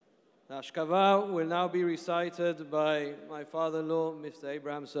The Hashkava will now be recited by my father-in-law, Mr.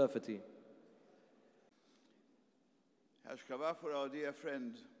 Abraham Serfaty. Hashkava for our dear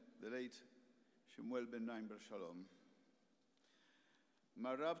friend, the late שמואל בן נעים בר שלום.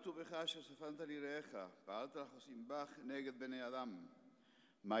 מה רב טובך שספנת ליראיך, פעלת לחסים בך נגד בני אדם.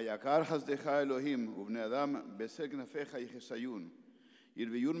 מה יקר חסדך אלוהים, ובני אדם בסר כנפיך יחסיון.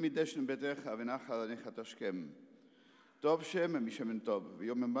 ירוויון מדשן ביתך ונחל עליך תשכם. טוב שם משמן טוב,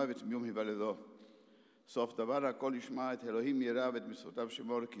 ויום המוות מיום היוולדו. סוף דבר הכל ישמע את אלוהים ירא ואת מצוותיו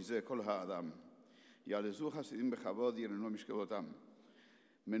שמור, כי זה כל האדם. יעלזו חסידים בכבוד, ירנו משכבותם.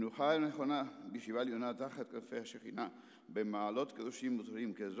 מנוחה נכונה בישיבה עליונה תחת כנפי השכינה, במעלות קדושים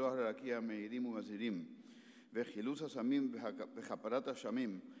וזורים, כזוהר הרקיע מהירים ומזהירים, וחילוץ הסמים וכפרת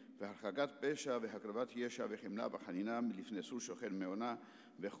השמים, והרחקת פשע והקרבת ישע וחמלה וחנינה מלפני סור שוכן מעונה,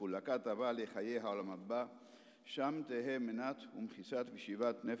 וחולקת אהבה לחיי העולם הבא, שם תהא מנת ומחיסת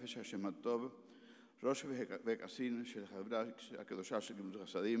ושיבת נפש השם הטוב, ראש וכעסין של חברה הקדושה של גמילות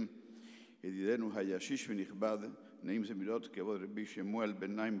חסדים, ידידנו הישיש ונכבד, נעים זמירות כבוד רבי שמואל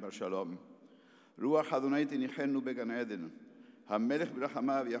בן נעים בר שלום. רוח אדוני תניחנו בגן עדן, המלך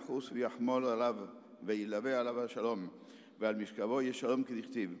ברחמיו יחוס ויחמול עליו וילווה עליו השלום, ועל משכבו יש שלום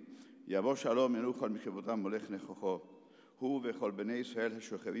כדכתיב, יבוא שלום ינוח על משכבותם מולך נכוחו, הוא וכל בני ישראל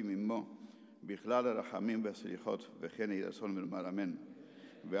השוכבים עמו, בכלל הרחמים והסליחות, וכן יהי רצון ונאמר אמן.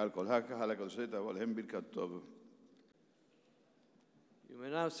 ועל כל הקהל הקדוש תבוא להם ברכת טוב. You may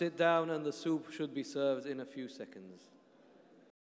now sit down and the soup should be served in a few seconds.